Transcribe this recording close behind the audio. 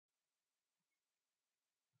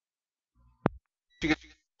you get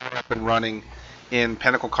up and running in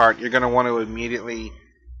Pinnacle Cart, you're going to want to immediately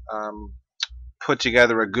um, put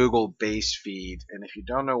together a Google base feed. And if you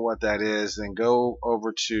don't know what that is, then go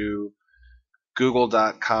over to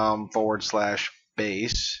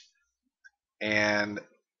google.com/base. And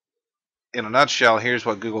in a nutshell, here's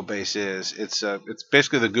what Google Base is. It's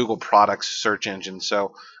basically the Google products search engine.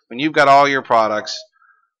 So when you've got all your products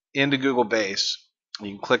into Google Base,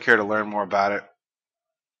 you can click here to learn more about it.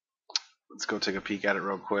 Let's go take a peek at it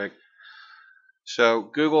real quick. So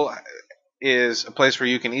Google is a place where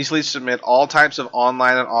you can easily submit all types of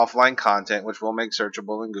online and offline content, which will make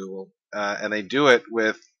searchable in Google. And they do it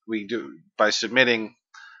by submitting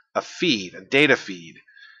a feed, a data feed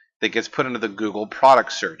that gets put into the Google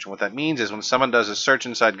product search. And what that means is when someone does a search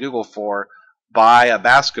inside Google for buy a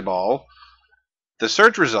basketball, the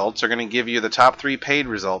search results are going to give you the top 3 paid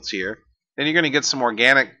results here. Then you're going to get some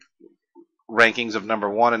organic rankings of number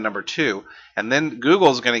 1 and number 2, and then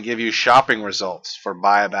Google's going to give you shopping results for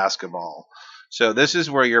buy a basketball. So this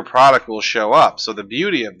is where your product will show up. So the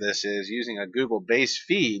beauty of this is using a Google base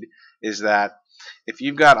feed is that if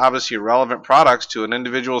you've got obviously relevant products to an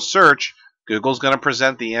individual search, Google's going to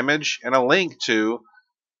present the image and a link to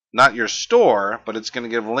not your store, but it's going to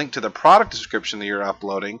give a link to the product description that you're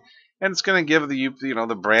uploading, and it's going to give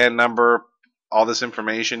the brand number, all this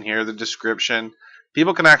information here, the description.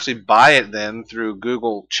 People can actually buy it then through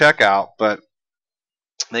Google Checkout, but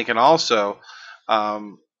they can also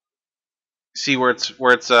see where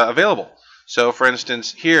it's available. So, for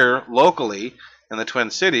instance, here locally in the Twin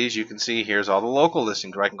Cities, you can see here's all the local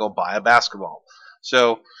listings where I can go buy a basketball.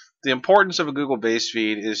 So, the importance of a Google base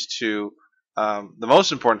feed is the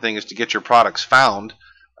most important thing is to get your products found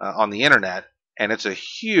on the internet, and it's a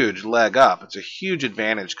huge leg up. It's a huge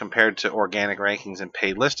advantage compared to organic rankings and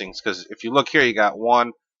paid listings, because if you look here, you got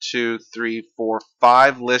 1, 2, 3, 4,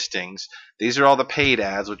 5 listings. These are all the paid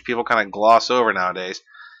ads, which people kind of gloss over nowadays,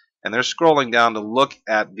 and they're scrolling down to look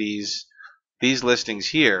at these listings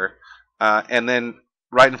here, and then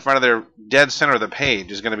right in front of their dead center of the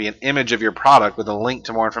page is going to be an image of your product with a link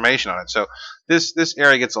to more information on it. So this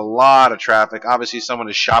area gets a lot of traffic. Obviously, someone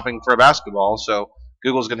is shopping for a basketball, so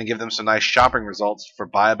Google's going to give them some nice shopping results for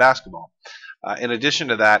buy a basketball. In addition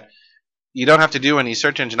to that, you don't have to do any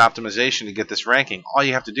search engine optimization to get this ranking. All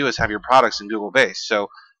you have to do is have your products in Google Base. So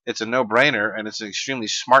it's a no-brainer, and it's an extremely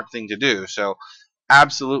smart thing to do. So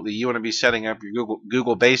absolutely, you want to be setting up your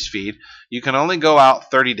Google Base feed. You can only go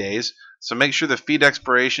out 30 days, so make sure the feed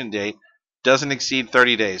expiration date doesn't exceed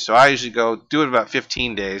 30 days. So I usually do it about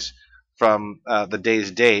 15 days from the day's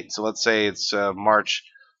date. So let's say it's March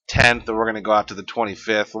 10th, and we're going to go out to the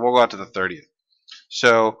 25th, and we'll go out to the 30th.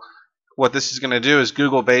 So what this is going to do is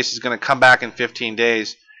Google Base is going to come back in 15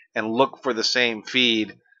 days and look for the same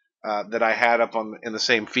feed that I had up in the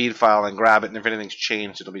same feed file and grab it, and if anything's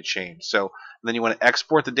changed, it'll be changed. So then you want to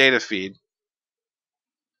export the data feed.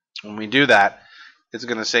 When we do that, it's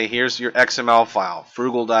going to say here's your XML file,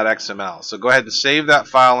 frugal.xml. So go ahead and save that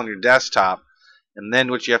file on your desktop, and then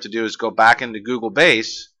what you have to do is go back into Google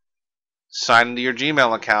Base, sign into your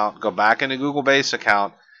Gmail account, go back into Google Base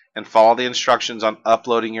account, and follow the instructions on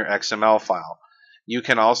uploading your XML file. You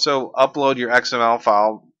can also upload your XML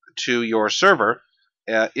file to your server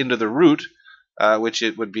into the root, which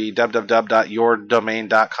it would be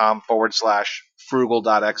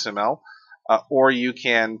www.yourdomain.com/frugal.xml, or you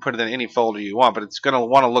can put it in any folder you want. But it's going to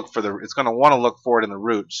want to look for it in the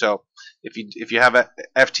root. So if you have a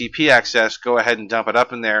FTP access, go ahead and dump it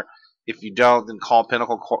up in there. If you don't, then call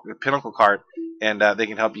Pinnacle Cart, and they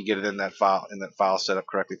can help you get it in that file set up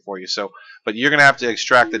correctly for you. So, but you're going to have to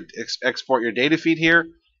export your data feed here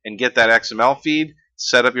and get that XML feed,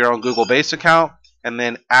 set up your own Google Base account, and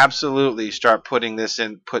then absolutely start putting this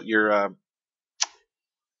in. Put your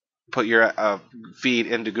feed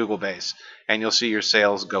into Google Base, and you'll see your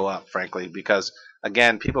sales go up. Frankly, because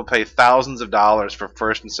again, people pay thousands of dollars for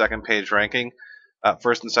first and second place ranking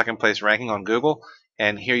on Google.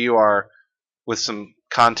 And here you are with some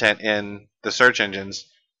content in the search engines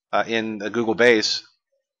in the Google Base,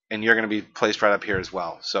 and you're going to be placed right up here as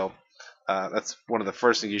well. So that's one of the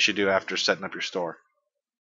first things you should do after setting up your store.